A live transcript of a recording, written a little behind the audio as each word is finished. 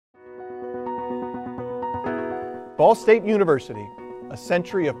Ball State University, a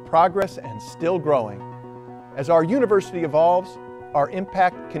century of progress and still growing. As our university evolves, our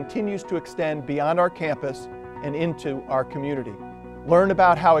impact continues to extend beyond our campus and into our community. Learn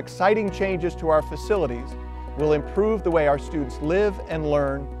about how exciting changes to our facilities will improve the way our students live and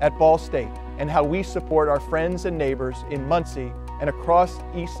learn at Ball State, and how we support our friends and neighbors in Muncie and across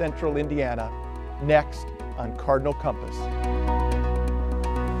East Central Indiana, next on Cardinal Compass.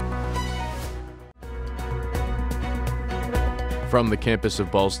 From the campus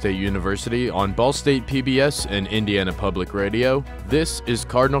of Ball State University on Ball State PBS and Indiana Public Radio, this is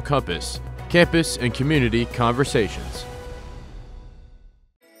Cardinal Compass, Campus and Community Conversations.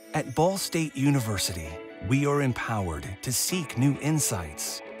 At Ball State University, we are empowered to seek new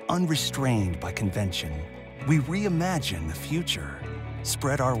insights, unrestrained by convention. We reimagine the future,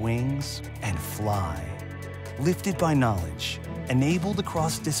 spread our wings, and fly. Lifted by knowledge, enabled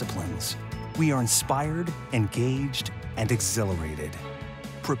across disciplines, we are inspired, engaged, and exhilarated,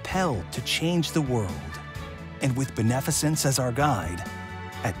 propelled to change the world. And with beneficence as our guide,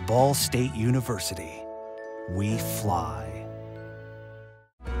 at Ball State University, we fly.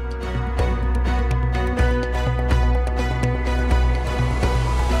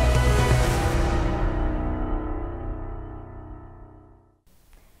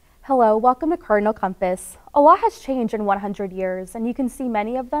 Hello, welcome to Cardinal Compass. A lot has changed in 100 years, and you can see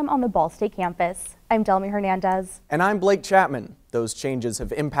many of them on the Ball State campus. I'm Delmy Hernandez. And I'm Blake Chapman. Those changes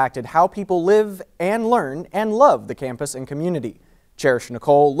have impacted how people live and learn and love the campus and community. Cherish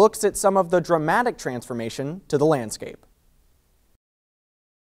Nicole looks at some of the dramatic transformation to the landscape.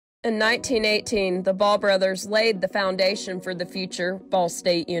 In 1918, the Ball brothers laid the foundation for the future Ball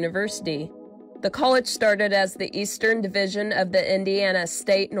State University. The college started as the Eastern Division of the Indiana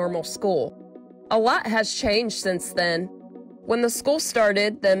State Normal School. A lot has changed since then. When the school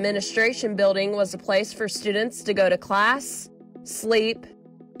started, the administration building was a place for students to go to class, sleep,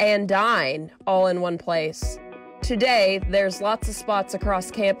 and dine all in one place. Today, there's lots of spots across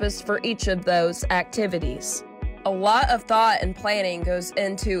campus for each of those activities. A lot of thought and planning goes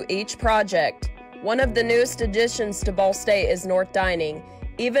into each project. One of the newest additions to Ball State is North Dining.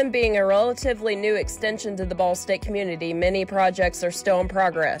 Even being a relatively new extension to the Ball State community, many projects are still in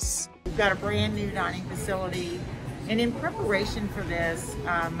progress. We've got a brand new dining facility, and in preparation for this,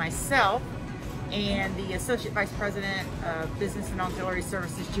 myself and the Associate Vice President of Business and Auxiliary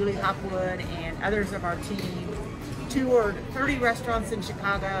Services, Julie Hopwood, and others of our team toured 30 restaurants in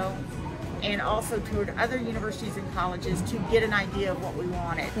Chicago and also toured other universities and colleges to get an idea of what we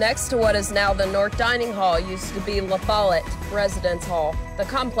wanted. Next to what is now the North Dining Hall used to be La Follette Residence Hall. The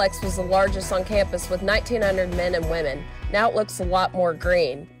complex was the largest on campus with 1,900 men and women. Now it looks a lot more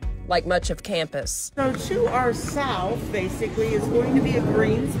green, like much of campus. So to our south, basically, is going to be a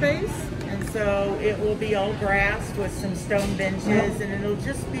green space. And so it will be all grassed with some stone benches, and it'll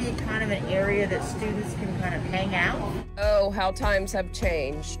just be kind of an area that students can kind of hang out. Oh, how times have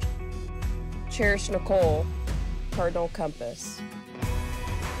changed. Cherish Nicole, Cardinal Compass.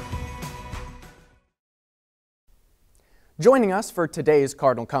 Joining us for today's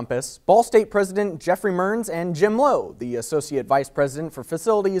Cardinal Compass, Ball State President Geoffrey Mearns and Jim Lowe, the Associate Vice President for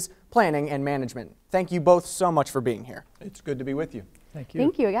Facilities, Planning, and Management. Thank you both so much for being here. It's good to be with you. Thank you.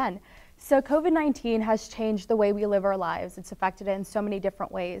 Thank you again. So COVID-19 has changed the way we live our lives. It's affected it in so many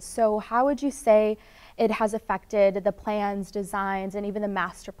different ways. So how would you say it has affected the plans, designs, and even the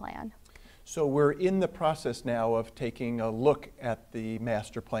master plan? So we're in the process now of taking a look at the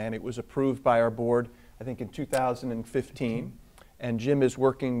master plan. It was approved by our board, I think, in 2015, and Jim is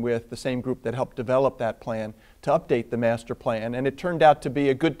working with the same group that helped develop that plan to update the master plan, and it turned out to be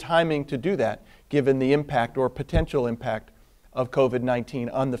a good timing to do that, given the impact or potential impact of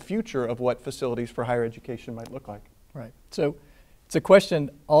COVID-19 on the future of what facilities for higher education might look like. Right. So it's a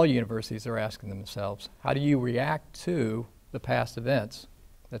question all universities are asking themselves. How do you react to the past events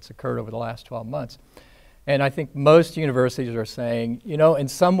that's occurred over the last 12 months? And I think most universities are saying, you know, in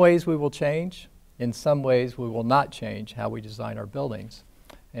some ways we will change, in some ways we will not change how we design our buildings.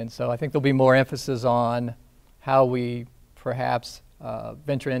 And so I think there'll be more emphasis on how we perhaps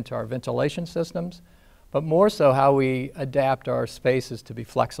venture into our ventilation systems, but more so how we adapt our spaces to be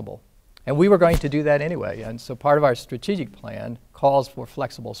flexible. And we were going to do that anyway, and so part of our strategic plan calls for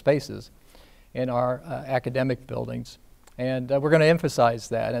flexible spaces in our academic buildings. And we're going to emphasize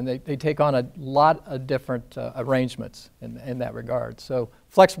that, and they take on a lot of different arrangements in that regard. So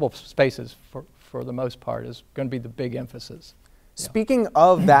flexible spaces, for the most part, is going to be the big emphasis. Speaking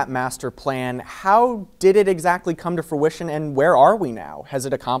of that master plan, how did it exactly come to fruition, and where are we now? Has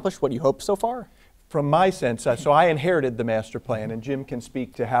it accomplished what you hoped so far? From my sense, so I inherited the master plan, and Jim can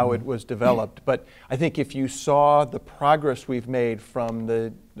speak to how it was developed, but I think if you saw the progress we've made from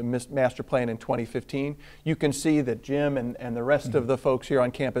the master plan in 2015, you can see that Jim and the rest of the folks here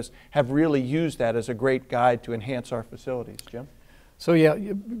on campus have really used that as a great guide to enhance our facilities. Jim? So yeah,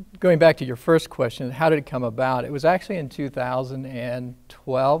 going back to your first question, how did it come about? It was actually in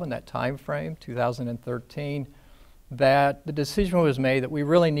 2012, in that time frame, 2013, that the decision was made that we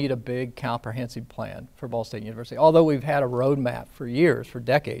really need a big comprehensive plan for Ball State University. Although we've had a roadmap for years, for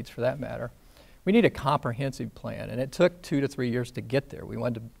decades for that matter, we need a comprehensive plan, and it took 2 to 3 years to get there. We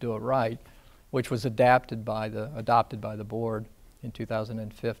wanted to do it right, which was adopted by the board in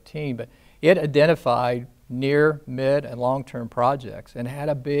 2015, but it identified near, mid, and long-term projects and had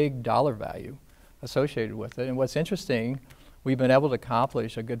a big dollar value associated with it. And what's interesting, we've been able to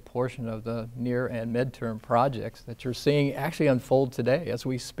accomplish a good portion of the near and midterm projects that you're seeing actually unfold today as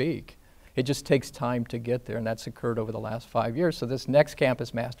we speak. It just takes time to get there, and that's occurred over the last 5 years. So this next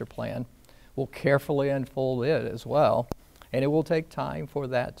campus master plan will carefully unfold it as well, and it will take time for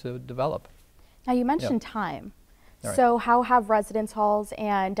that to develop. Now you mentioned time. Right. So how have residence halls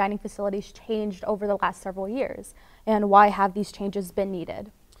and dining facilities changed over the last several years, and why have these changes been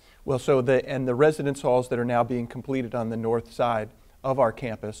needed? Well, so the residence halls that are now being completed on the north side of our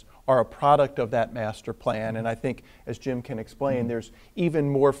campus are a product of that master plan, and I think, as Jim can explain, there's even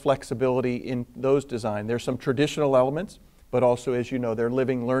more flexibility in those designs. There's some traditional elements, but also, as you know, there are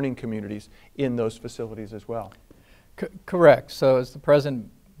living learning communities in those facilities as well. Correct. So as the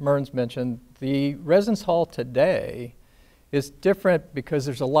President Mearns mentioned, the residence hall today is different because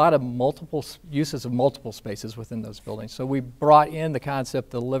there's a lot of multiple uses of multiple spaces within those buildings. So we brought in the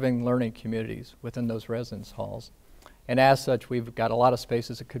concept of living learning communities within those residence halls. And as such, we've got a lot of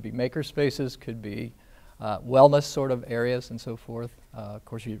spaces. It could be maker spaces, could be wellness sort of areas and so forth. Of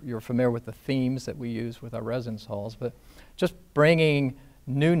course, you're familiar with the themes that we use with our residence halls, but just bringing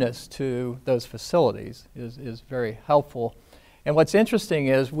newness to those facilities is very helpful. And what's interesting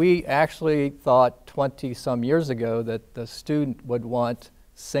is we actually thought 20-some years ago that the student would want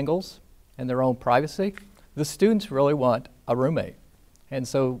singles and their own privacy. The students really want a roommate. And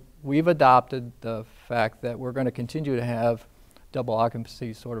so we've adopted the fact that we're going to continue to have double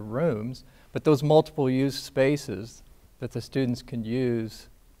occupancy sort of rooms, but those multiple use spaces that the students can use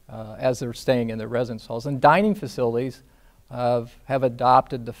as they're staying in their residence halls. And dining facilities have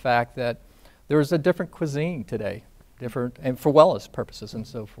adopted the fact that there's a different cuisine today, and for wellness purposes and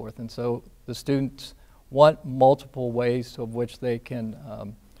so forth. And so the students want multiple ways of which they can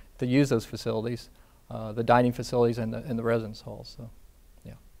to use those facilities, the dining facilities and the residence halls. So,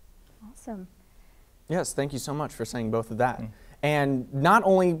 yeah. Awesome. Yes, thank you so much for saying both of that. And not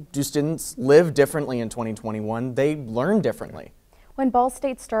only do students live differently in 2021, they learn differently. When Ball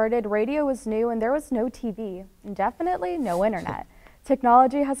State started, radio was new and there was no TV, and definitely no internet.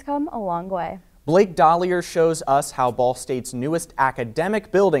 Technology has come a long way. Blake Dollier shows us how Ball State's newest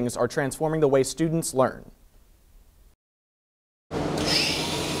academic buildings are transforming the way students learn.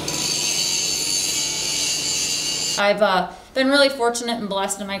 I've been really fortunate and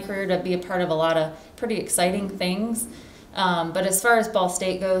blessed in my career to be a part of a lot of pretty exciting things. But as far as Ball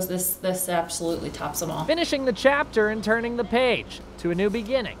State goes, this absolutely tops them all. Finishing the chapter and turning the page to a new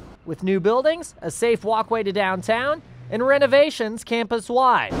beginning with new buildings, a safe walkway to downtown, and renovations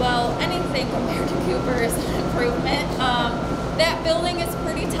campus-wide. Well, anything compared to Cooper is an improvement. That building is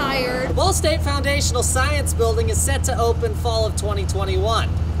pretty tired. The Ball State Foundational Science Building is set to open fall of 2021,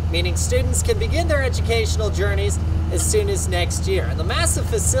 meaning students can begin their educational journeys as soon as next year. And the massive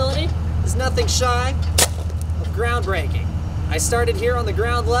facility is nothing shy of groundbreaking. I started here on the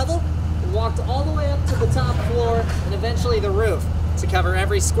ground level and walked all the way up to the top floor and eventually the roof to cover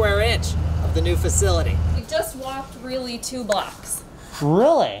every square inch of the new facility. We just walked really 2 blocks.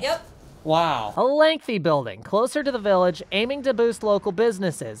 Really? Yep. Wow. A lengthy building closer to the village, aiming to boost local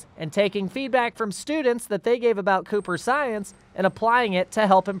businesses and taking feedback from students that they gave about Cooper science and applying it to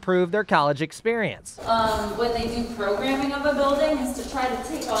help improve their college experience. When they do programming of a building is to try to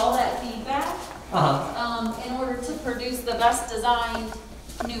take all that feedback in order to produce the best designed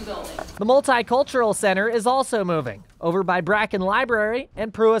new building. The Multicultural Center is also moving over by Bracken Library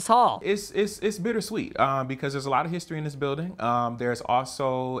and Pruis Hall. It's bittersweet because there's a lot of history in this building. There's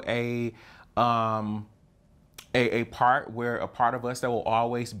also a part where a part of us that will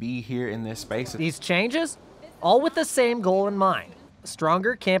always be here in this space. These changes, all with the same goal in mind: a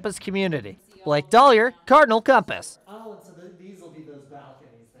stronger campus community. Blake Dollier, Cardinal Compass. Oh, and so these will be those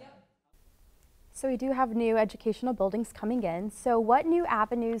balconies then. So we do have new educational buildings coming in. So what new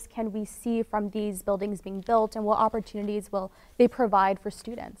avenues can we see from these buildings being built, and what opportunities will they provide for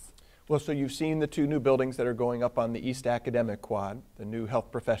students? Well, so you've seen the two new buildings that are going up on the East Academic Quad, the new Health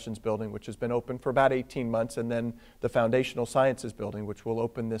Professions building, which has been open for about 18 months, and then the Foundational Sciences building, which will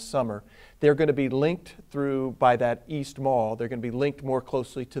open this summer. They're going to be linked through by that East Mall. They're going to be linked more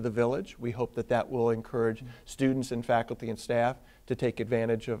closely to the village. We hope that that will encourage students and faculty and staff to take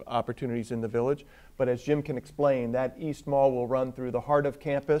advantage of opportunities in the village. But as Jim can explain, that East Mall will run through the heart of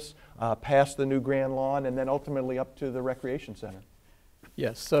campus, past the new Grand Lawn, and then ultimately up to the Recreation Center.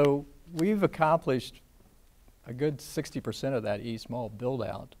 Yes, so we've accomplished a good 60% of that East Mall build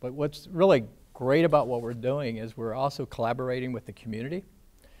out. But what's really great about what we're doing is we're also collaborating with the community.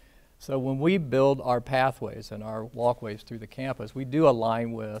 So when we build our pathways and our walkways through the campus, we do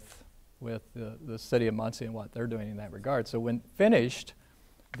align with the city of Muncie and what they're doing in that regard. So when finished,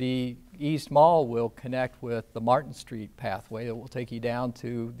 the East Mall will connect with the Martin Street pathway that will take you down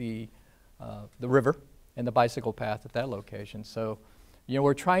to the river and the bicycle path at that location. So, you know,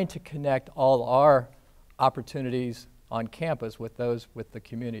 we're trying to connect all our opportunities on campus with those with the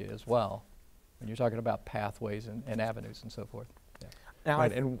community as well. When you're talking about pathways and avenues and so forth. Yeah. Now,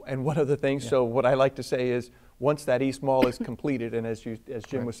 right, and one of the things, so what I like to say is, once that East Mall is completed, and as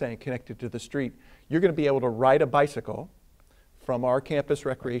Jim was saying, connected to the street, you're going to be able to ride a bicycle from our campus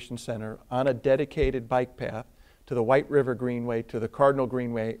recreation center on a dedicated bike path to the White River Greenway, to the Cardinal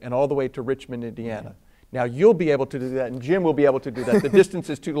Greenway, and all the way to Richmond, Indiana. Now, you'll be able to do that, and Jim will be able to do that. The distance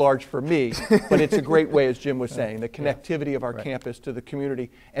is too large for me, but it's a great way, as Jim was saying, the connectivity of our campus to the community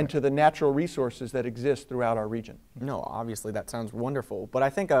and to the natural resources that exist throughout our region. No, obviously that sounds wonderful, but I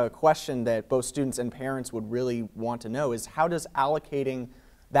think a question that both students and parents would really want to know is, how does allocating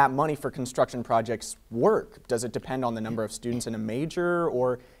that money for construction projects work? Does it depend on the number of students in a major,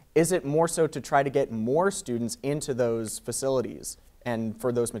 or is it more so to try to get more students into those facilities and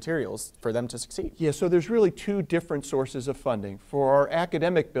for those materials for them to succeed? Yeah, so there's really two different sources of funding. For our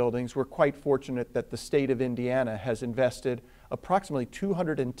academic buildings, we're quite fortunate that the state of Indiana has invested approximately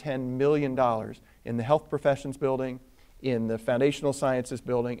 $210 million in the Health Professions building, in the Foundational Sciences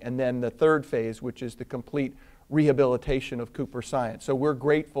building, and then the third phase, which is the complete rehabilitation of Cooper Science. So we're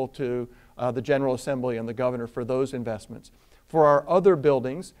grateful to the General Assembly and the Governor for those investments. For our other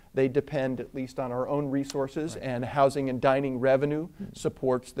buildings, they depend at least on our own resources, and housing and dining revenue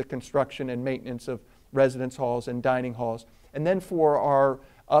supports the construction and maintenance of residence halls and dining halls. And then for our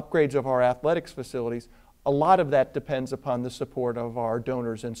upgrades of our athletics facilities, a lot of that depends upon the support of our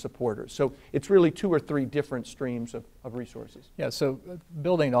donors and supporters. So it's really two or three different streams of resources. Yeah, so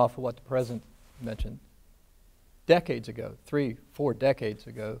building off of what the President mentioned, decades ago, 3-4 decades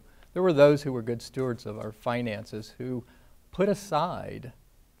ago, there were those who were good stewards of our finances who put aside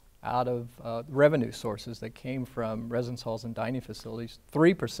out of revenue sources that came from residence halls and dining facilities,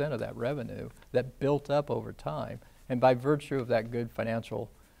 3% of that revenue that built up over time. And by virtue of that good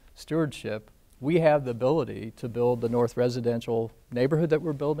financial stewardship, we have the ability to build the North Residential neighborhood that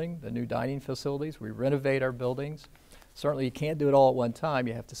we're building, the new dining facilities. We renovate our buildings. Certainly you can't do it all at one time,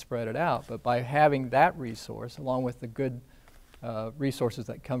 you have to spread it out. But by having that resource, along with the good resources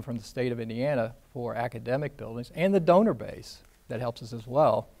that come from the state of Indiana for academic buildings and the donor base that helps us as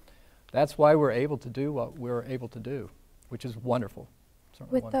well, that's why we're able to do what we're able to do, which is wonderful.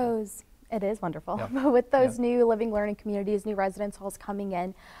 With those, it is wonderful. Yeah. But with those new living learning communities, new residence halls coming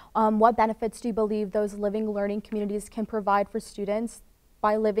in, what benefits do you believe those living learning communities can provide for students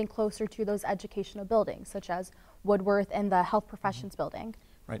by living closer to those educational buildings, such as Woodworth and the Health Professions building?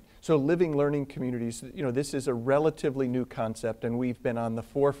 Right. So living learning communities, you know, this is a relatively new concept, and we've been on the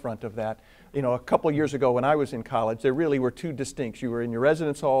forefront of that. You know, a couple years ago when I was in college, there really were two distincts. You were in your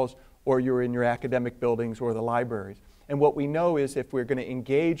residence halls, or you were in your academic buildings or the libraries. And what we know is, if we're going to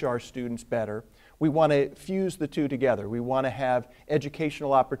engage our students better, we want to fuse the two together. We want to have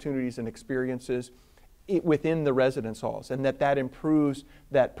educational opportunities and experiences within the residence halls, and that improves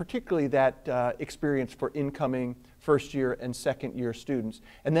that, particularly that experience for incoming first year and second year students.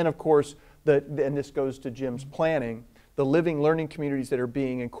 And then of course, and this goes to Jim's planning, the living learning communities that are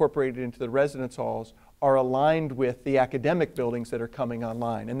being incorporated into the residence halls are aligned with the academic buildings that are coming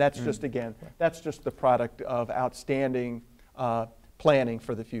online. And that's just, again, that's just the product of outstanding planning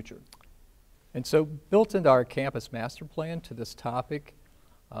for the future. And so built into our campus master plan to this topic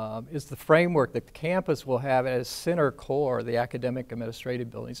is the framework that the campus will have as center core, the academic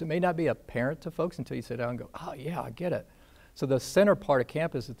administrative buildings. It may not be apparent to folks until you sit down and go, oh yeah, I get it. So the center part of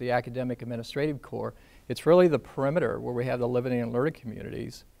campus is the academic administrative core. It's really the perimeter where we have the living and learning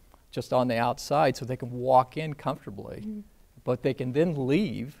communities just on the outside, so they can walk in comfortably, but they can then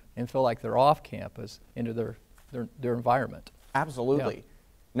leave and feel like they're off campus into their environment. Absolutely. Yeah.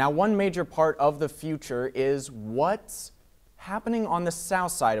 Now, one major part of the future is what happening on the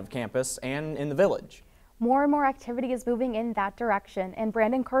south side of campus and in the village. More and more activity is moving in that direction, and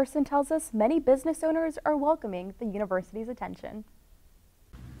Brandon Carson tells us many business owners are welcoming the university's attention.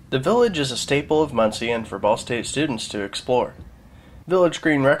 The village is a staple of Muncie and for Ball State students to explore. Village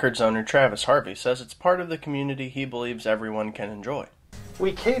Green Records owner Travis Harvey says it's part of the community he believes everyone can enjoy.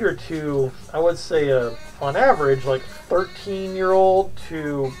 We cater to, I would say, on average, like 13-year-old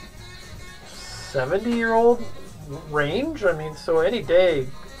to 70-year-old range. I mean, so any day,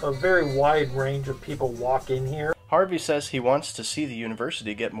 a very wide range of people walk in here. Harvey says he wants to see the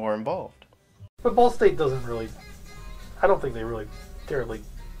university get more involved. But Ball State doesn't really, I don't think they really terribly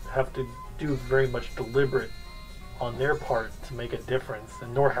have to do very much deliberate on their part to make a difference,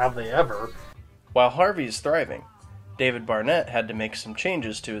 and nor have they ever. While Harvey is thriving, David Barnett had to make some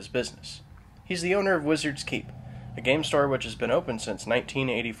changes to his business. He's the owner of Wizard's Keep, a game store which has been open since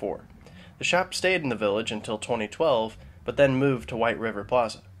 1984. The shop stayed in the village until 2012, but then moved to White River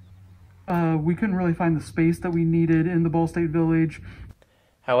Plaza. We couldn't really find the space that we needed in the Ball State Village.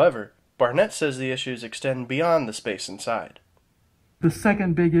 However, Barnett says the issues extend beyond the space inside. The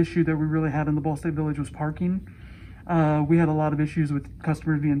second big issue that we really had in the Ball State Village was parking. We had a lot of issues with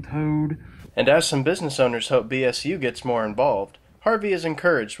customers being towed. And as some business owners hope BSU gets more involved, Harvey is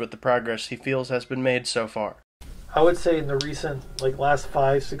encouraged with the progress he feels has been made so far. I would say in the recent, last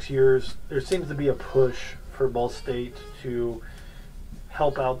 5-6 years, there seems to be a push for Ball State to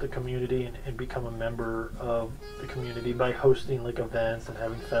help out the community and become a member of the community by hosting events and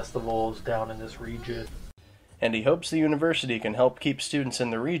having festivals down in this region. And he hopes the university can help keep students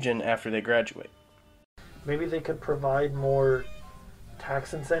in the region after they graduate. Maybe they could provide more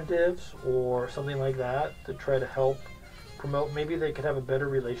tax incentives or something like that to try to help promote. Maybe they could have a better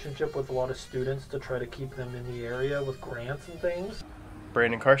relationship with a lot of students to try to keep them in the area with grants and things.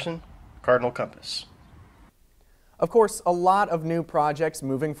 Brandon Carson, Cardinal Compass. Of course, a lot of new projects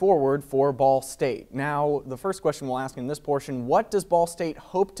moving forward for Ball State. Now, the first question we'll ask in this portion, what does Ball State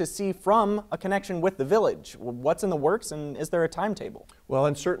hope to see from a connection with the village? What's in the works, and is there a timetable? Well,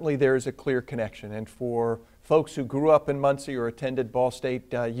 and certainly there is a clear connection. And for folks who grew up in Muncie or attended Ball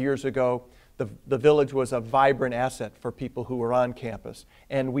State years ago, the village was a vibrant asset for people who were on campus.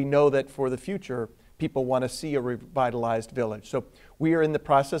 And we know that for the future, people want to see a revitalized village. So we are in the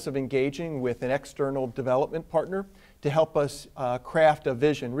process of engaging with an external development partner to help us craft a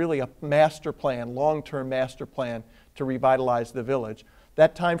vision, really a master plan, long-term master plan to revitalize the village.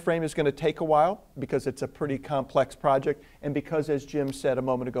 That time frame is going to take a while because it's a pretty complex project, and because, as Jim said a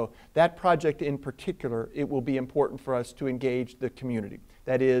moment ago, that project in particular, it will be important for us to engage the community.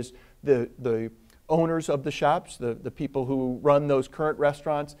 That is, the owners of the shops, the people who run those current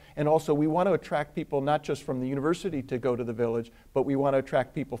restaurants, and also we want to attract people not just from the university to go to the village, but we want to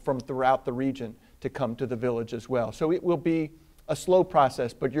attract people from throughout the region to come to the village as well. So it will be a slow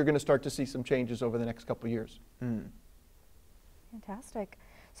process, but you're going to start to see some changes over the next couple of years. Fantastic.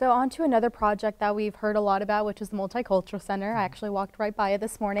 So on to another project that we've heard a lot about, which is the Multicultural Center. I actually walked right by it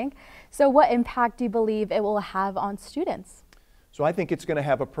this morning. So what impact do you believe it will have on students? So I think it's going to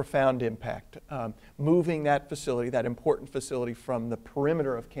have a profound impact. Moving that facility, that important facility, from the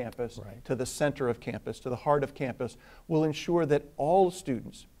perimeter of campus to the center of campus, to the heart of campus, will ensure that all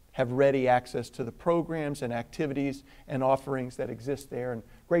students have ready access to the programs and activities and offerings that exist there. And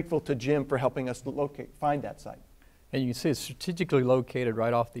grateful to Jim for helping us find that site. And you can see it's strategically located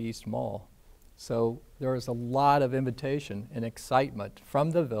right off the East Mall. So there is a lot of invitation and excitement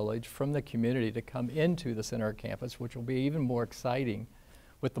from the village, from the community, to come into the center of campus, which will be even more exciting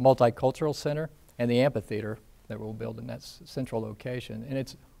with the Multicultural Center and the amphitheater that we'll build in that central location. And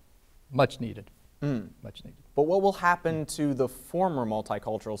it's much needed, much needed. But what will happen to the former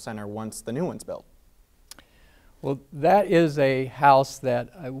Multicultural Center once the new one's built? Well, that is a house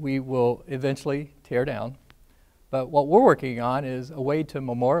that we will eventually tear down. But what we're working on is a way to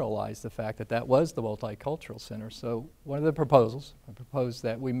memorialize the fact that that was the Multicultural Center. So one of the proposals, I propose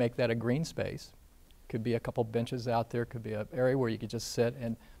that we make that a green space. Could be a couple benches out there, could be an area where you could just sit,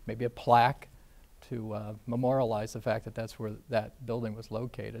 and maybe a plaque to memorialize the fact that that's where that building was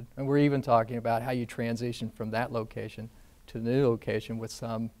located. And we're even talking about how you transition from that location to the new location with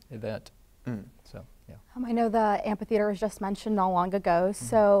some event. So, yeah. I know the amphitheater was just mentioned not long ago.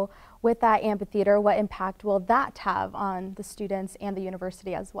 So with that amphitheater, what impact will that have on the students and the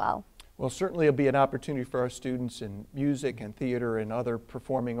university as well? Well, certainly it'll be an opportunity for our students in music and theater and other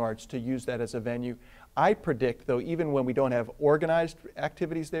performing arts to use that as a venue. I predict, though, even when we don't have organized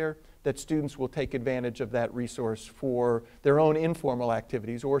activities there, that students will take advantage of that resource for their own informal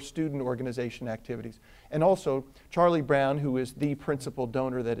activities or student organization activities. And also, Charlie Brown, who is the principal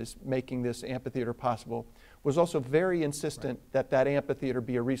donor that is making this amphitheater possible, was also very insistent that that amphitheater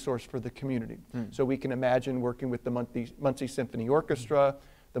be a resource for the community. So we can imagine working with the Muncie Symphony Orchestra,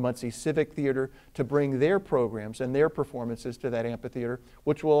 the Muncie Civic Theater, to bring their programs and their performances to that amphitheater,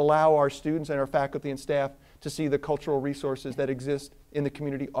 which will allow our students and our faculty and staff to see the cultural resources that exist in the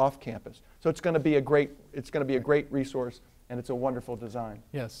community off campus. So it's going to be a great resource, and it's a wonderful design.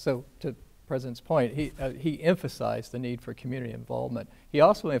 Yes, so to President's point, he emphasized the need for community involvement. He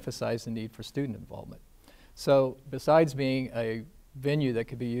also emphasized the need for student involvement. So besides being a venue that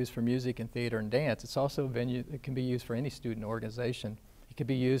could be used for music and theater and dance, it's also a venue that can be used for any student organization. It could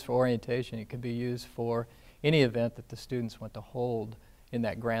be used for orientation. It could be used for any event that the students want to hold in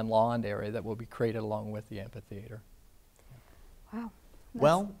that grand lawn area that will be created along with the amphitheater. Wow.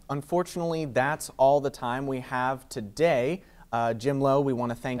 Well, unfortunately, that's all the time we have today. Jim Lowe, we want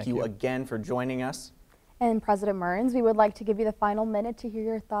to thank you again for joining us. And President Mearns, we would like to give you the final minute to hear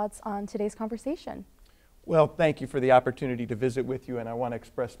your thoughts on today's conversation. Well, thank you for the opportunity to visit with you, and I want to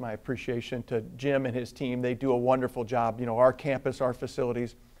express my appreciation to Jim and his team. They do a wonderful job. You know, our campus, our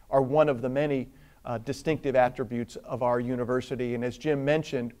facilities are one of the many distinctive attributes of our university, and as Jim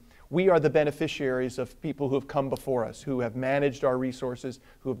mentioned, we are the beneficiaries of people who have come before us, who have managed our resources,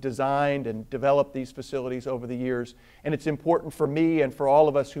 who have designed and developed these facilities over the years, and it's important for me and for all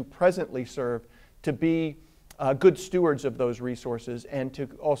of us who presently serve to be good stewards of those resources, and to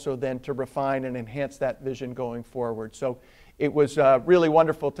also then to refine and enhance that vision going forward. So it was really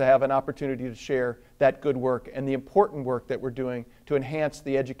wonderful to have an opportunity to share that good work and the important work that we're doing to enhance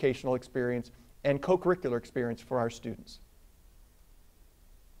the educational experience and co-curricular experience for our students.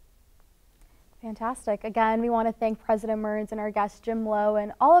 Fantastic. Again, we want to thank President Mearns and our guest Jim Lowe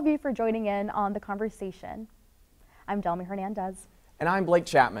and all of you for joining in on the conversation. I'm Delmy Hernandez. And I'm Blake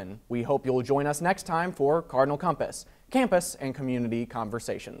Chapman. We hope you'll join us next time for Cardinal Compass, Campus and Community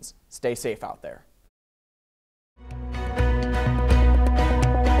Conversations. Stay safe out there.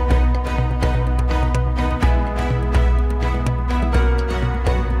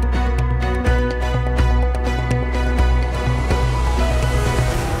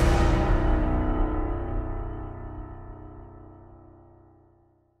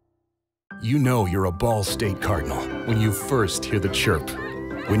 You know you're a Ball State Cardinal when you first hear the chirp.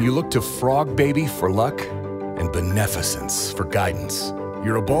 When you look to Frog Baby for luck and Beneficence for guidance.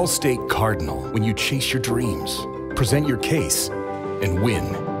 You're a Ball State Cardinal when you chase your dreams, present your case, and win.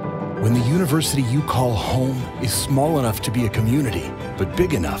 When the university you call home is small enough to be a community, but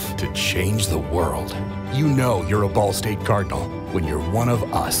big enough to change the world. You know you're a Ball State Cardinal when you're one of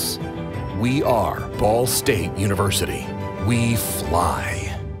us. We are Ball State University. We fly.